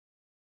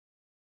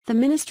The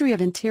Ministry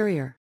of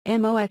Interior,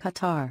 MOI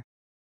Qatar.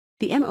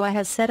 The MOI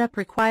has set up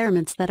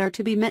requirements that are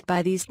to be met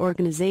by these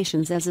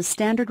organizations as a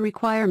standard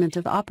requirement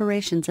of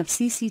operations of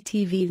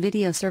CCTV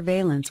video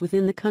surveillance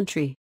within the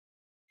country.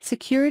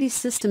 Security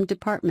Systems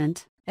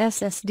Dept,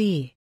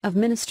 SSD, of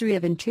Ministry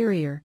of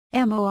Interior,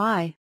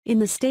 MOI, in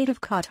the state of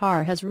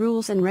Qatar has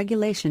rules and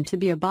regulation to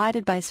be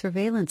abided by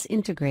surveillance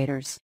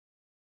integrators.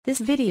 This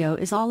video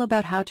is all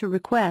about how to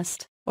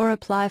request or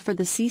apply for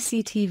the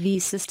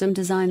CCTV system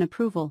design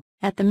approval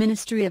at the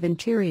Ministry of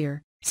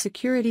Interior,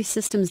 Security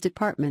Systems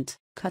Dept,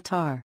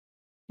 Qatar.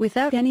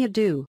 Without any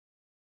ado,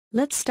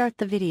 let's start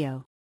the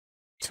video.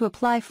 To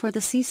apply for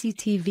the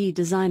CCTV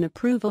design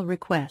approval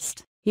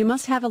request, you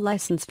must have a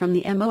license from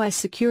the MOI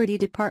Security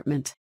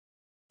Department.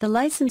 The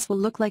license will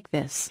look like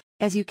this,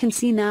 as you can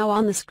see now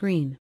on the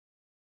screen.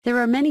 There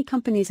are many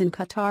companies in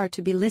Qatar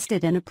to be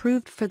listed and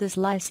approved for this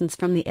license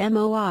from the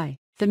MOI,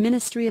 the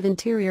Ministry of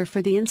Interior,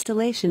 for the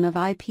installation of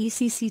IP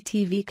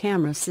CCTV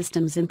camera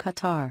systems in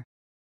Qatar.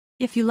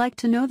 If you like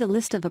to know the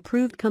list of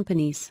approved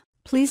companies,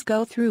 please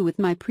go through with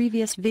my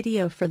previous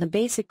video for the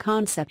basic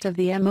concept of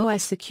the MOI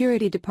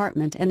Security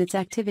Department and its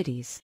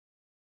activities.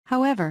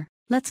 However,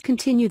 let's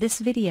continue this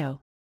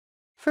video.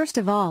 First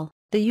of all,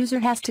 the user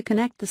has to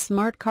connect the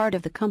smart card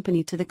of the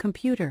company to the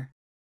computer.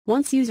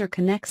 Once user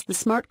connects the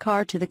smart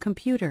card to the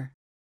computer,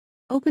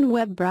 open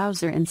web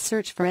browser and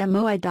search for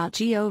moi.gov.qa.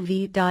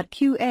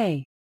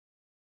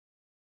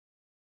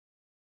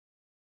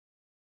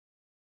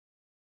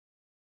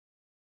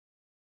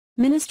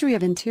 Ministry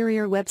of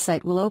Interior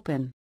website will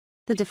open.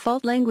 The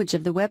default language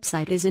of the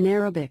website is in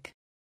Arabic.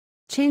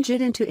 Change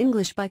it into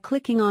English by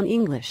clicking on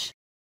English.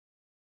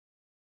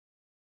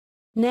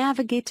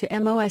 Navigate to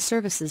MOI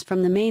Services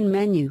from the main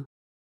menu.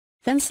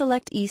 Then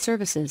select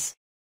E-Services.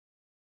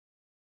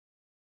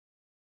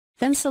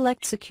 Then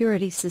select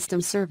Security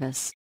System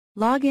Service.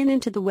 Log in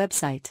into the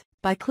website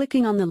by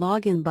clicking on the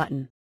Login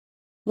button.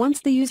 Once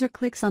the user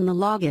clicks on the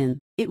login,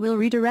 it will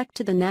redirect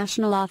to the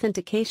National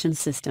Authentication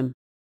System.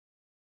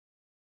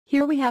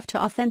 Here we have to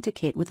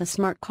authenticate with a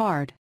smart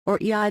card, or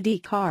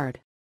EID card.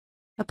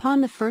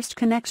 Upon the first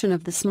connection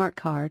of the smart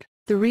card,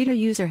 the reader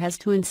user has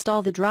to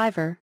install the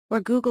driver,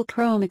 or Google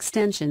Chrome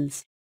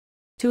extensions.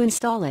 To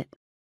install it,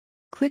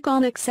 click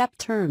on Accept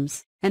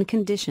Terms and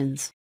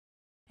Conditions,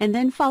 and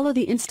then follow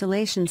the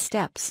installation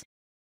steps.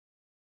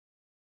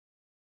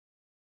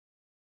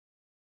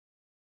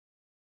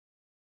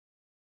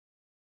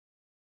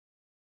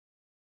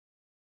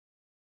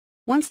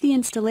 Once the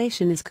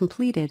installation is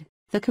completed,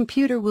 the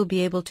computer will be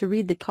able to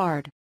read the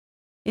card.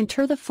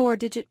 Enter the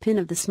 4-digit PIN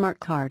of the smart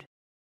card.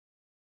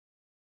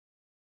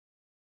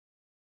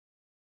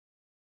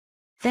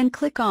 Then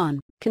click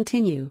on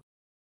Continue.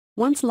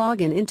 Once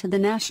login into the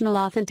National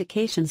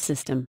Authentication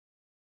System,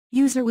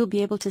 user will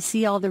be able to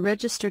see all the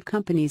registered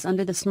companies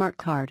under the smart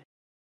card.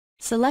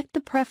 Select the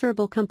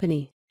preferable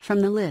company from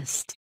the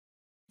list.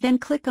 Then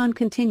click on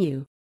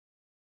Continue.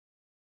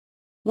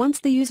 Once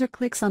the user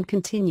clicks on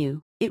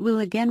Continue, it will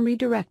again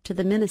redirect to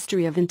the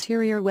Ministry of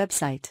Interior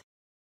website.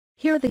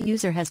 Here the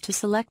user has to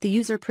select the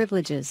user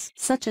privileges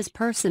such as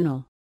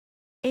personal,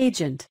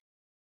 agent,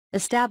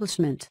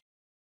 establishment.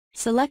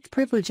 Select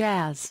privilege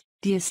as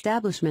the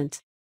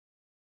establishment.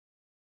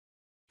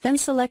 Then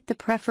select the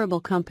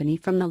preferable company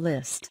from the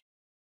list.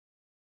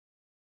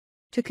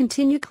 To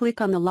continue,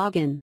 click on the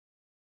login.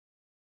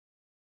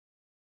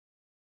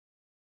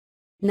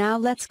 Now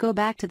let's go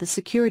back to the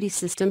Security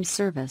Systems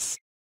service.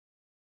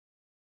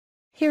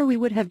 Here we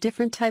would have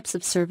different types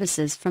of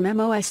services from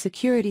MOI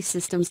Security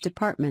Systems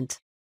Department.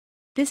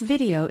 This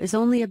video is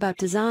only about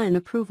design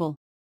approval.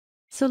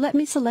 So let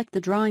me select the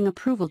drawing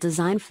approval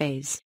design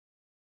phase.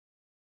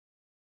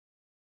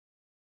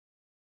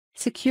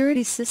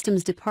 Security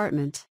Systems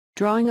Department,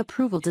 Drawing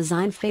Approval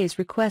Design Phase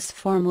request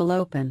form will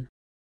open.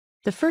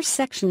 The first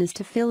section is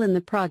to fill in the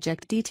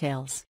project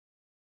details.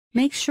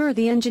 Make sure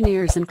the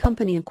engineers and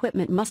company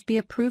equipment must be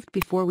approved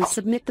before we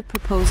submit the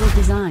proposal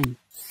design.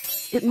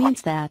 It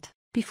means that,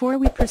 before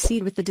we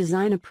proceed with the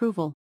design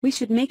approval, we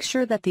should make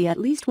sure that at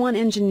least one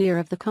engineer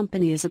of the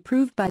company is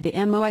approved by the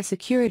MOI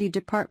Security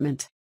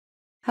Department.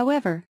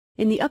 However,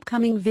 in the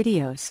upcoming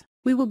videos,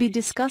 we will be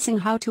discussing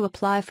how to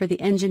apply for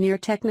the engineer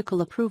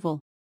technical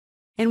approval.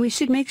 And we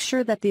should make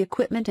sure that the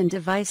equipment and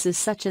devices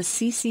such as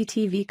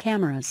CCTV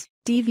cameras,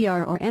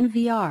 DVR or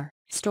NVR,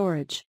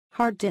 storage,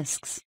 hard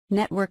disks,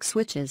 network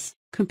switches,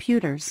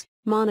 computers,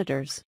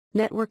 monitors,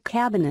 network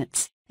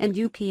cabinets, and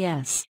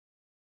UPS,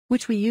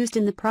 which we used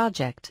in the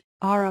project,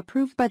 are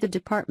approved by the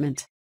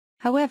department.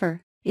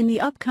 However, in the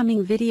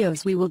upcoming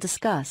videos we will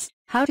discuss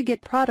how to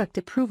get product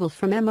approval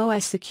from MOI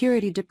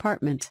Security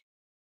Department.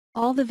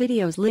 All the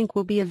videos link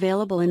will be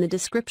available in the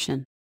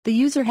description. The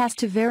user has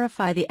to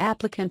verify the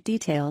applicant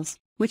details,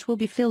 which will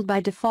be filled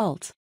by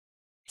default,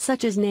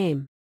 such as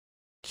name,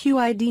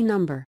 QID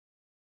number,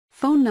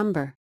 phone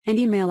number, and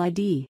email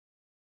ID.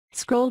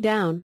 Scroll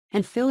down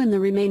and fill in the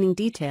remaining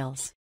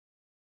details.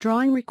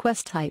 Drawing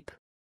request type.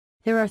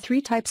 There are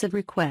 3 types of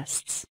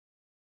requests.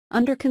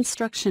 Under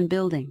construction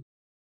building.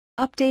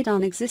 Update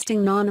on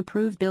existing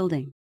non-approved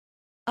building.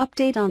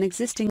 Update on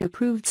existing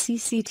approved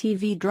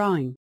CCTV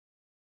drawing.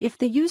 If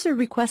the user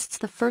requests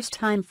the first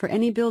time for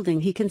any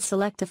building, he can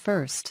select a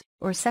first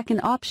or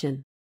second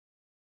option,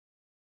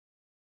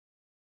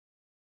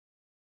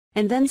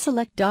 and then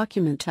select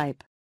document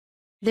type.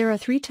 There are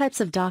 3 types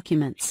of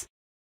documents: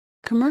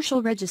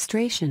 commercial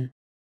registration,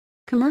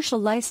 commercial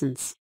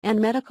license,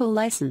 and medical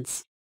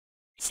license.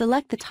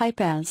 Select the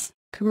type as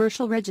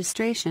commercial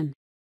registration.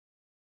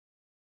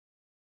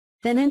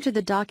 Then enter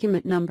the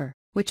document number,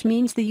 which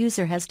means the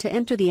user has to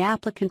enter the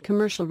applicant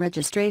commercial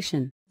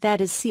registration,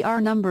 that is CR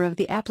number of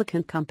the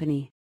applicant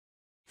company.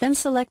 Then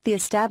select the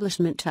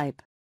establishment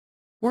type,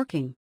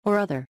 working or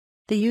other.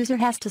 The user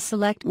has to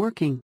select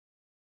working,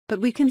 but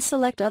we can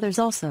select others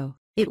also,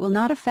 it will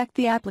not affect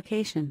the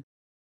application.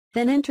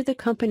 Then enter the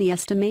company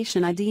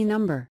estimation ID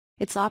number,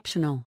 it's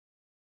optional.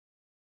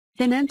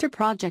 Then enter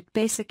project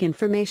basic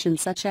information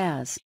such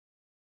as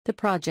the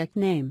project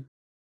name.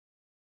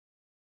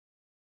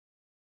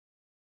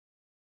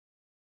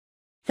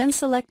 Then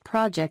select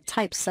project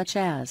types such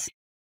as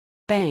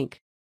bank,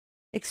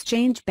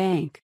 exchange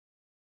bank,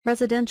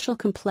 residential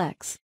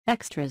complex,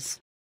 extras.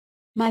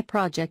 My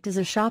project is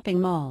a shopping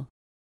mall,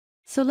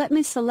 so let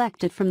me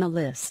select it from the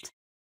list.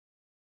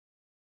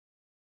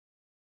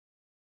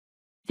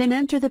 Then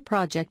enter the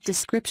project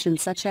description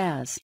such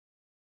as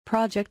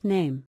project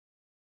name,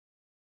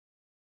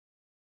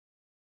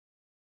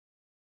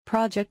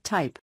 project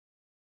type,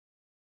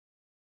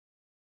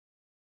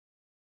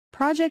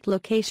 project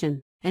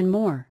location, and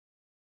more.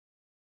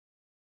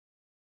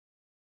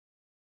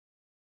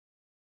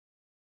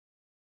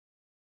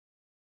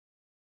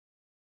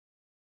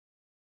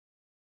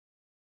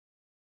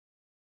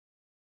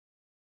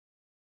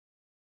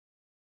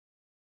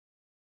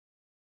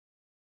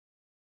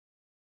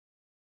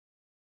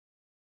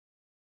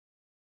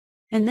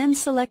 And then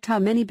select how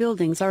many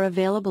buildings are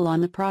available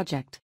on the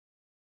project.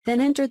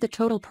 Then enter the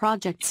total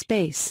project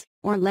space,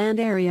 or land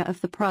area of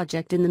the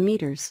project in the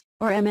meters,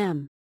 or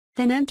mm.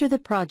 Then enter the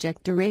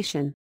project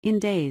duration, in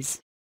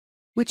days,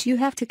 which you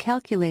have to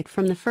calculate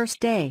from the first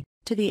day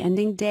to the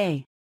ending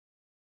day.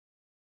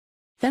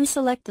 Then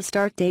select the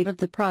start date of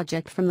the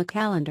project from the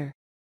calendar.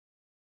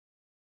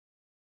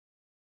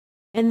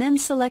 And then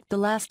select the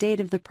last date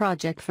of the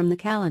project from the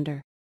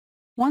calendar.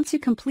 Once you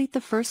complete the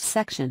first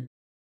section,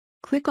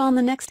 click on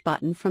the Next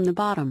button from the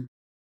bottom.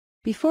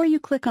 Before you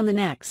click on the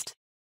Next,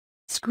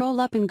 scroll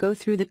up and go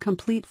through the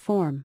complete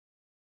form.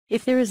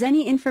 If there is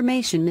any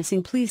information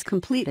missing, please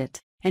complete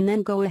it, and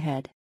then go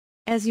ahead.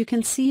 As you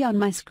can see on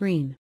my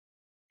screen,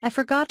 I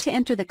forgot to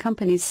enter the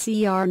company's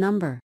CR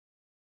number.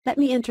 Let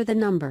me enter the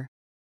number.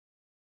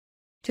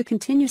 To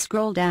continue,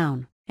 scroll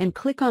down, and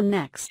click on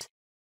Next.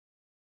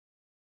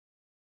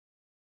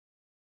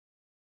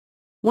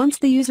 Once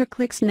the user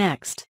clicks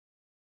Next,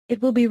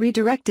 it will be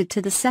redirected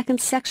to the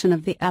second section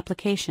of the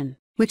application,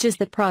 which is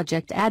the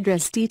project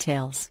address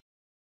details.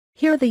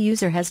 Here the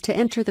user has to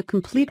enter the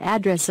complete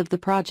address of the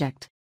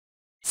project,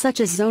 such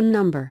as zone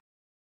number,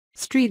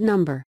 street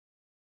number,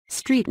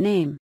 street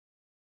name,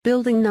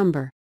 building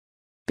number,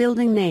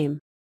 building name,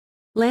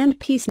 land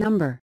piece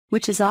number,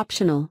 which is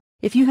optional.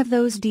 If you have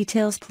those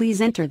details,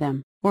 please enter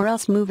them, or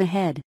else move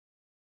ahead.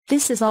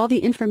 This is all the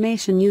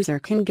information user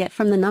can get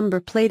from the number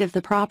plate of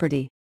the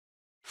property.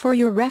 For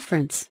your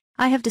reference,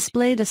 I have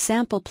displayed a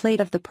sample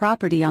plate of the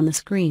property on the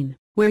screen,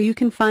 where you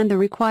can find the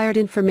required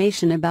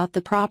information about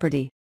the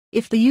property.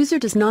 If the user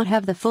does not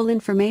have the full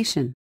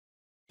information,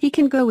 he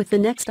can go with the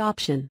next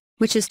option,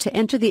 which is to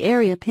enter the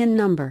area PIN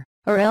number,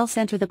 or else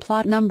enter the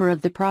plot number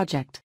of the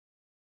project,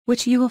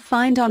 which you will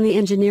find on the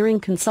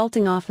Engineering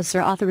Consulting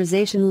Officer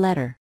Authorization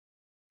Letter.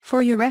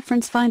 For your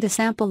reference, find a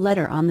sample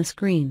letter on the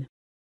screen,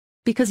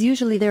 because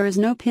usually there is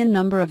no PIN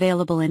number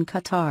available in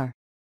Qatar.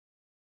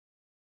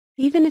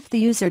 Even if the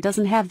user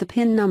doesn't have the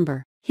PIN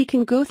number, he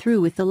can go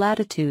through with the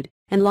latitude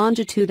and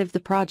longitude of the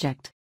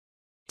project.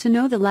 To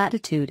know the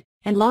latitude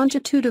and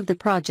longitude of the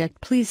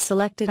project, please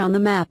select it on the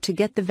map to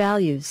get the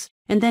values,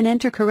 and then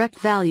enter correct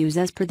values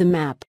as per the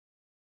map.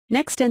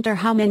 Next, enter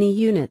how many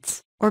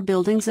units or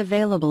buildings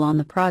available on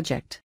the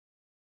project.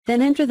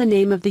 Then enter the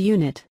name of the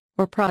unit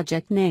or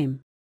project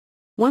name.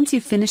 Once you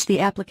finish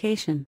the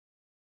application,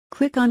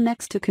 click on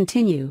Next to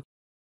continue.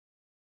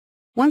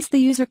 Once the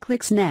user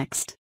clicks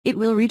Next, it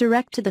will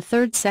redirect to the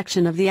third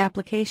section of the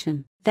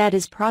application, that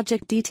is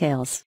project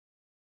details.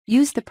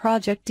 Use the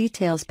project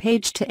details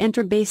page to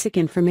enter basic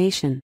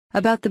information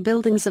about the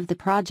buildings of the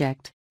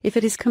project, if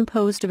it is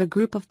composed of a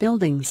group of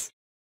buildings.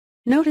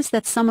 Notice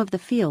that some of the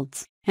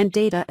fields and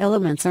data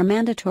elements are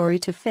mandatory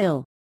to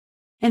fill,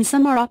 and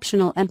some are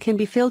optional and can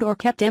be filled or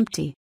kept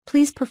empty.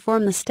 Please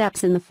perform the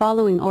steps in the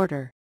following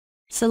order.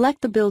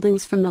 Select the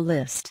buildings from the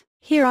list.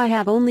 Here I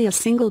have only a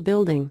single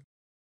building,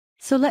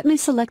 so let me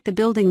select the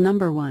building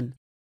number 1.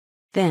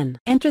 Then,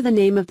 enter the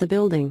name of the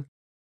building.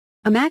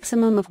 A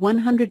maximum of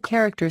 100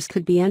 characters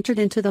could be entered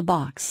into the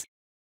box.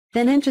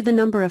 Then enter the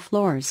number of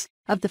floors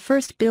of the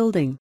first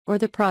building or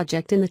the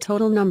project in the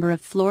total number of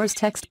floors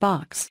text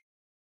box.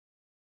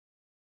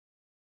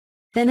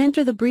 Then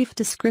enter the brief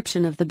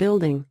description of the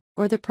building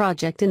or the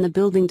project in the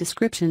building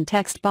description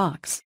text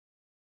box.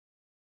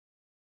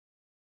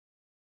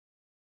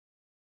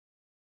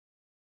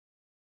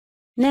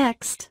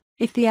 Next,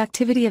 if the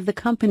activity of the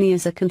company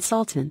is a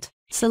consultant,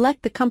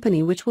 select the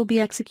company which will be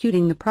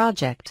executing the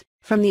project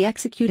from the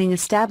Executing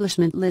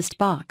Establishment list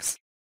box,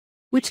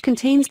 which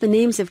contains the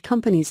names of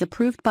companies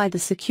approved by the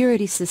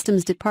Security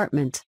Systems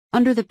Department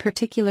under the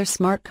particular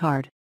smart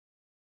card.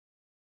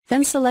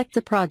 Then select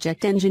the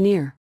project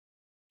engineer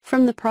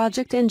from the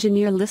Project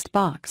Engineer list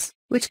box,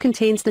 which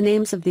contains the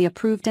names of the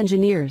approved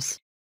engineers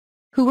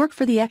who work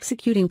for the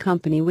executing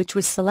company which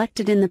was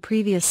selected in the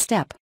previous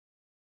step.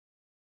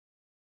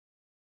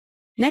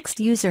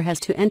 Next, user has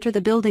to enter the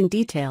building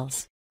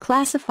details.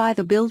 Classify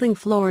the building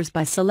floors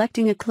by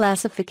selecting a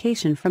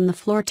classification from the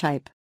floor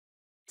type,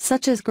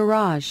 such as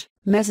garage,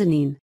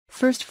 mezzanine,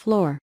 first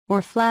floor,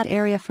 or flat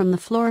area from the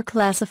floor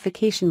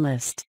classification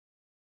list.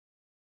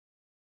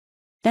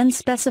 Then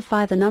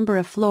specify the number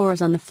of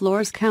floors on the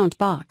floors count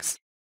box.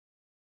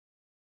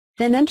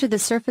 Then enter the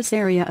surface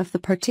area of the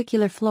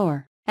particular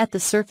floor at the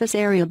surface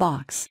area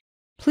box.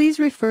 Please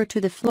refer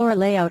to the floor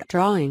layout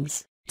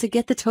drawings to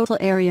get the total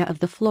area of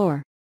the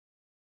floor.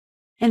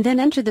 And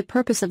then enter the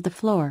purpose of the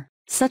floor,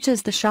 such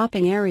as the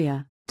shopping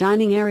area,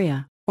 dining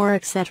area, or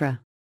etc.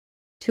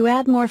 To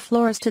add more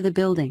floors to the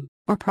building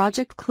or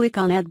project, click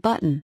on Add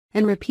button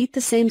and repeat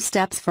the same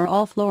steps for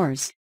all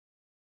floors.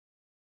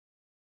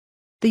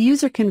 The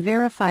user can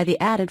verify the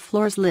added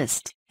floors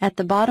list at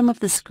the bottom of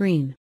the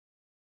screen,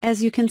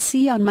 as you can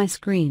see on my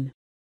screen.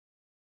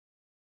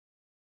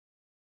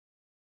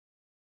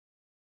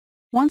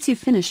 Once you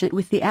finish it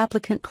with the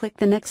applicant, click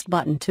the Next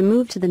button to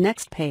move to the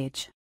next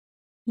page.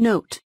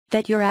 Note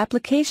that your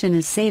application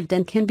is saved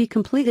and can be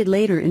completed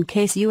later in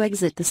case you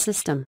exit the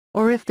system,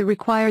 or if the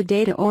required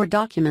data or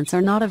documents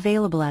are not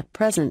available at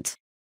present.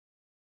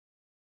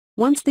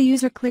 Once the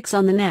user clicks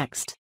on the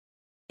Next,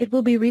 it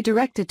will be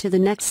redirected to the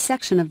next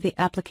section of the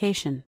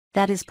application,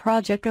 that is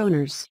Project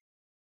Owners.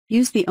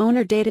 Use the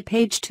Owner Data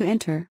page to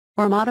enter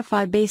or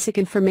modify basic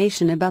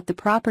information about the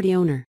property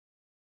owner.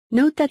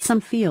 Note that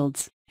some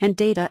fields and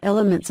data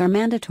elements are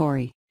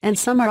mandatory, and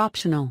some are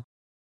optional.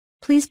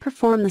 Please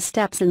perform the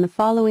steps in the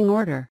following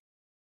order.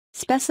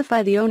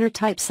 Specify the owner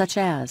type such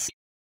as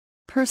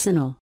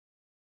personal,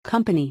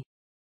 company,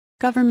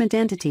 government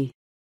entity,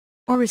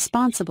 or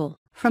responsible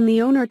from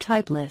the owner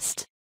type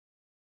list.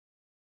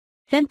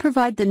 Then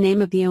provide the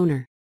name of the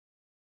owner.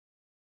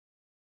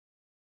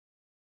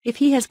 If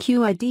he has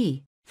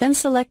QID, then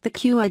select the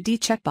QID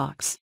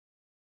checkbox.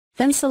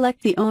 Then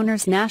select the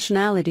owner's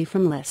nationality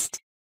from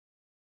list.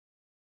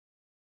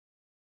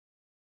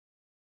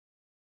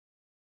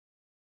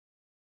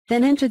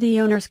 Then enter the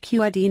owner's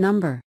QID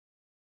number.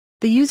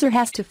 The user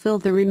has to fill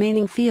the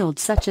remaining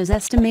fields such as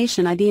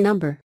estimation ID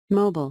number,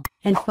 mobile,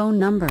 and phone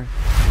number.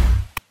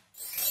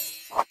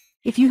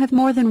 If you have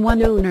more than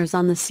one owners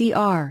on the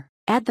CR,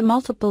 add the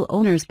multiple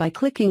owners by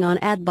clicking on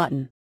Add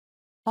button.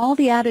 All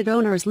the added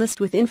owners list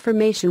with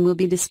information will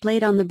be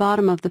displayed on the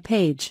bottom of the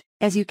page,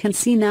 as you can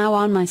see now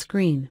on my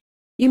screen.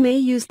 You may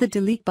use the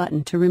Delete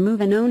button to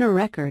remove an owner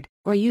record,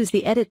 or use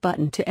the Edit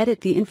button to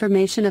edit the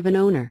information of an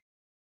owner.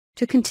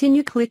 To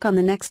continue, click on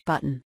the Next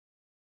button.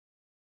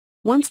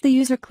 Once the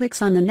user clicks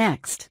on the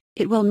Next,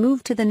 it will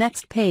move to the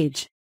next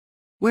page,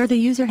 where the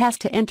user has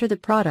to enter the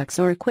products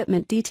or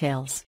equipment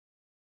details.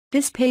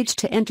 This page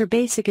to enter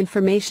basic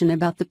information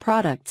about the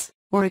products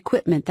or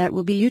equipment that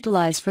will be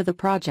utilized for the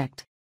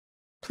project.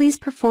 Please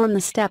perform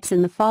the steps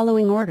in the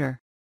following order.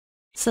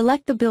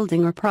 Select the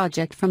building or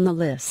project from the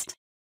list.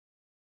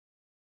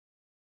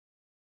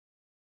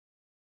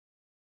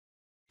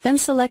 Then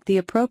select the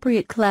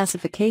appropriate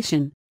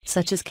classification,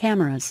 such as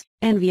cameras,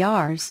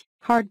 NVRs,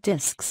 hard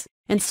disks,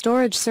 and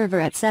storage server,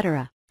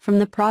 etc., from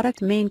the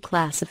product main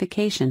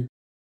classification.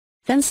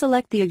 Then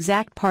select the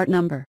exact part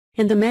number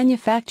and the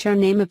manufacturer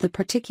name of the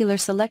particular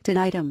selected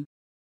item.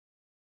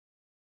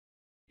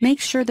 Make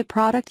sure the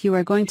product you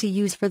are going to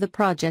use for the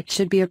project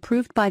should be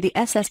approved by the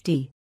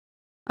SSD.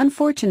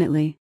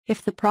 Unfortunately,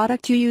 if the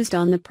product you used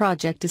on the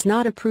project is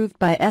not approved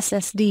by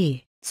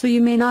SSD, so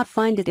you may not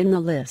find it in the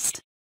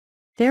list.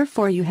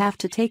 Therefore, you have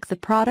to take the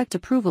product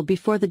approval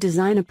before the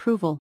design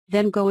approval,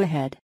 then go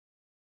ahead.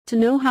 To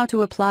know how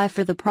to apply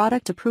for the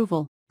product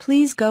approval,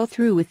 please go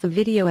through with the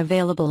video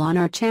available on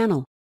our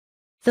channel.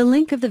 The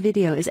link of the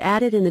video is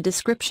added in the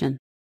description.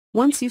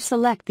 Once you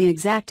select the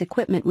exact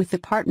equipment with the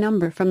part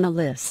number from the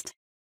list,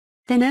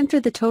 then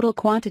enter the total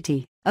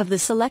quantity of the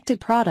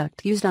selected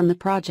product used on the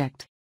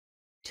project.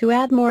 To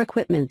add more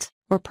equipment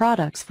or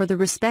products for the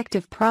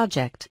respective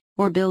project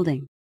or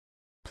building,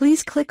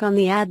 please click on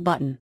the Add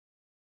button.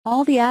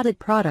 All the added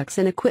products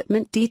and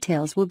equipment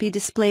details will be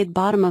displayed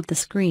bottom of the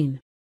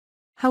screen.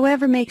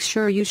 However, make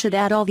sure you should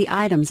add all the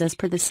items as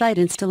per the site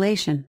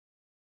installation.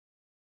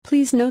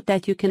 Please note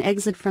that you can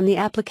exit from the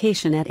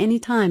application at any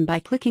time by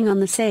clicking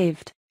on the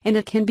Saved, and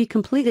it can be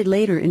completed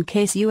later in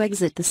case you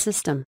exit the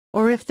system,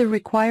 or if the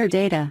required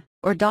data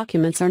or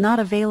documents are not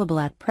available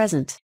at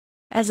present.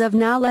 As of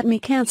now, let me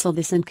cancel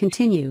this and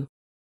continue.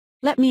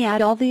 Let me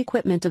add all the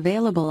equipment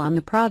available on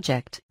the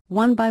project,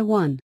 one by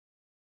one.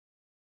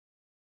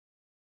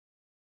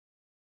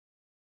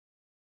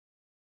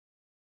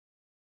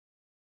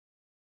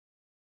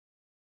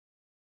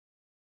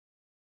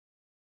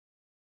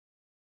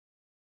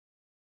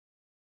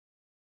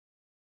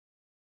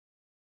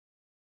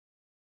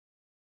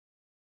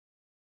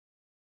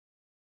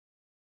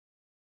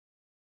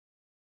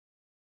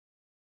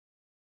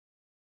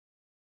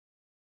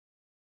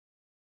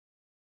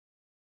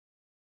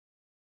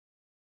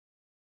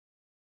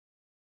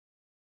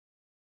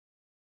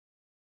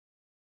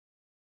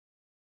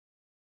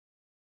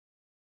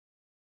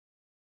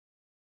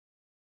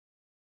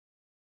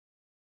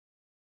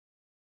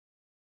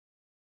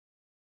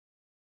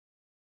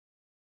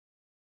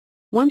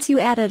 Once you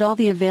added all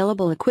the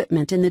available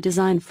equipment in the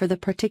design for the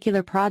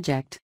particular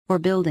project or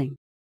building,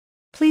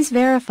 please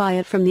verify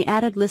it from the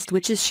added list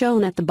which is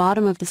shown at the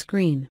bottom of the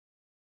screen.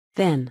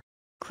 Then,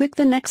 click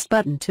the Next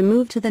button to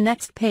move to the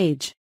next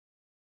page.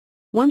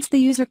 Once the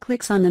user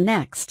clicks on the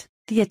Next,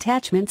 the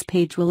Attachments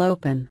page will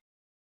open.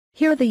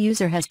 Here the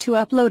user has to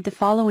upload the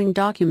following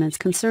documents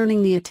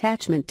concerning the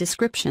attachment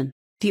description: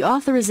 the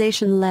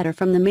authorization letter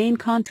from the main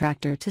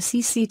contractor to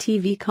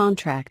CCTV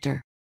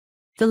contractor.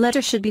 The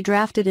letter should be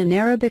drafted in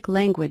Arabic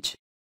language.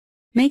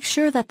 Make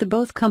sure that the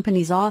both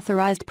companies'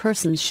 authorized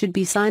persons should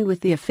be signed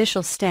with the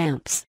official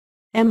stamps.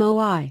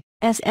 Moi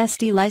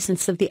Ssd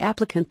license of the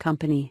applicant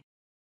company.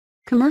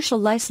 Commercial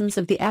license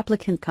of the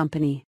applicant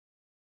company.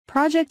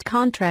 Project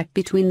contract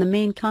between the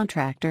main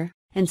contractor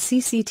and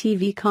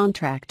CCTV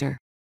contractor.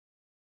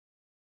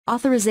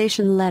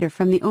 Authorization letter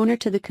from the owner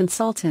to the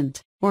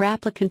consultant or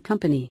applicant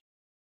company.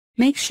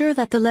 Make sure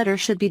that the letter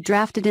should be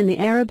drafted in the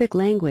Arabic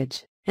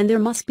language, and there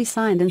must be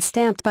signed and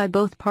stamped by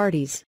both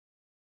parties.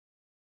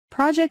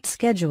 Project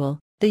schedule.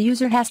 The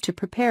user has to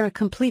prepare a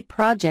complete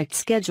project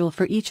schedule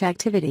for each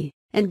activity,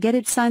 and get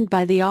it signed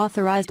by the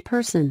authorized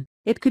person.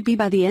 It could be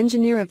by the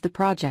engineer of the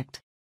project.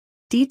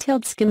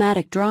 Detailed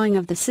schematic drawing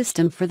of the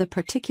system for the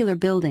particular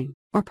building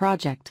or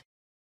project.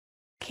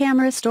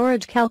 Camera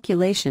storage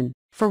calculation,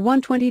 for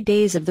 120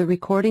 days of the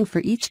recording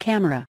for each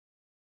camera.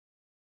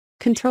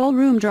 Control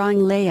room drawing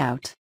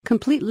layout.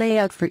 Complete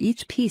layout for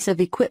each piece of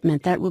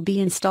equipment that will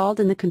be installed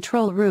in the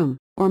control room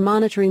or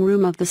monitoring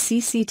room of the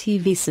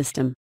CCTV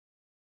system.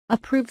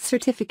 Approved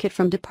certificate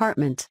from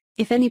department,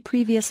 if any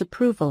previous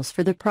approvals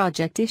for the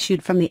project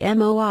issued from the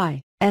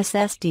Moi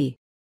Ssd.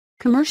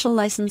 Commercial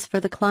license for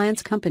the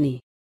client's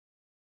company.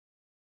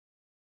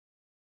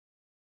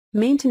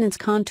 Maintenance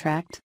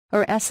contract,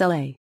 or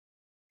SLA.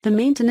 The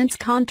maintenance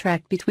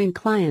contract between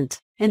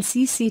client and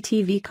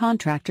CCTV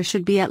contractor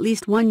should be at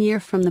least 1 year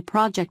from the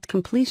project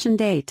completion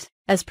date,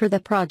 as per the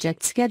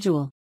project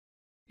schedule.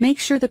 Make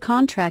sure the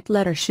contract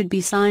letter should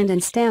be signed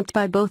and stamped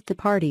by both the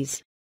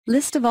parties.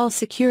 List of all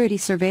security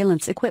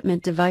surveillance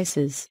equipment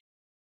devices.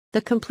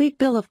 The complete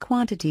bill of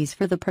quantities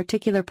for the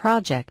particular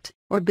project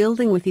or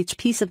building with each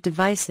piece of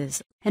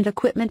devices and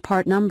equipment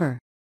part number.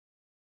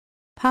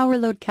 Power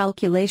load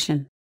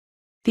calculation.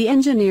 The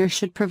engineer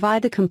should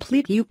provide a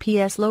complete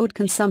UPS load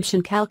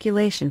consumption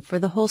calculation for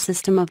the whole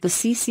system of the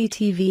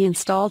CCTV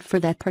installed for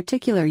that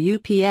particular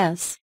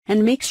UPS,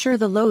 and make sure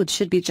the load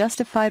should be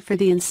justified for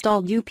the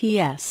installed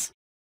UPS.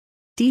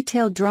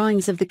 Detailed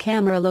drawings of the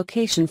camera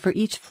location for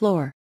each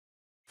floor.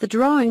 The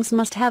drawings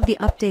must have the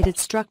updated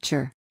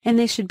structure, and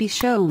they should be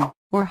shown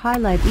or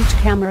highlight each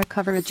camera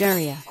coverage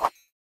area.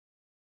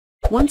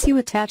 Once you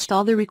attached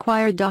all the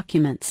required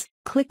documents,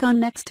 click on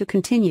Next to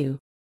continue.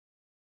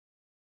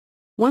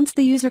 Once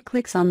the user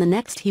clicks on the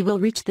Next, he will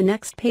reach the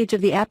next page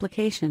of the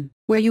application,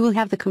 where you will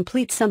have the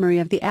complete summary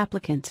of the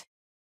applicant.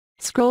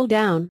 Scroll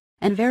down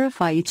and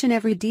verify each and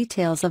every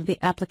details of the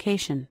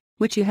application,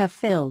 which you have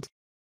filled.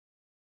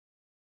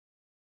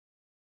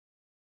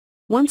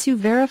 Once you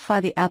verify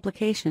the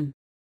application,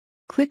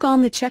 click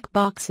on the check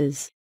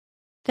boxes.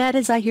 That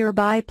is, I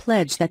hereby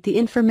pledge that the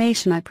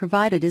information I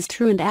provided is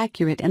true and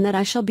accurate, and that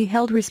I shall be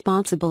held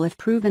responsible if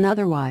proven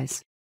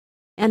otherwise.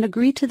 And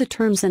agree to the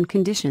terms and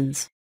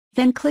conditions.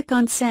 Then click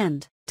on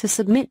Send to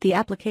submit the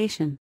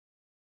application.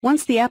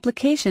 Once the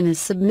application is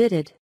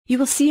submitted, you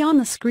will see on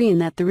the screen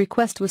that the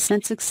request was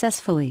sent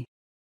successfully.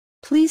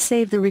 Please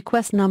save the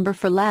request number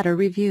for later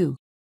review.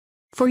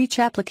 For each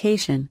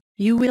application,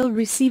 you will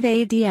receive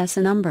a ADS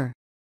number.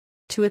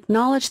 To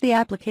acknowledge the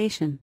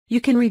application, you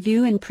can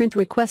review and print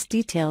request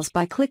details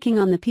by clicking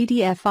on the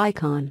PDF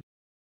icon.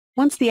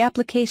 Once the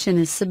application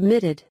is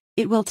submitted,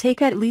 it will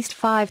take at least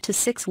 5 to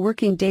 6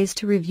 working days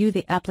to review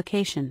the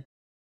application.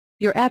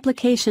 Your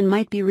application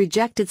might be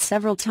rejected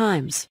several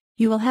times.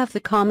 You will have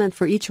the comment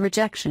for each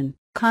rejection.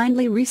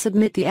 Kindly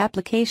resubmit the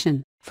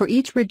application for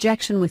each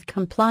rejection with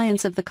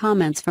compliance of the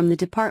comments from the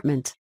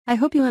department. I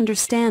hope you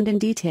understand in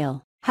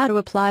detail how to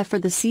apply for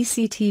the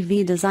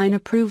CCTV design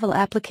approval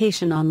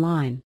application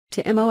online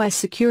to Moi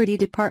Security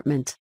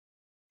Department.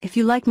 If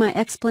you like my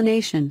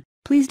explanation,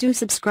 please do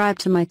subscribe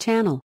to my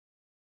channel.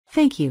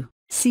 Thank you.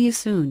 See you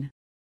soon.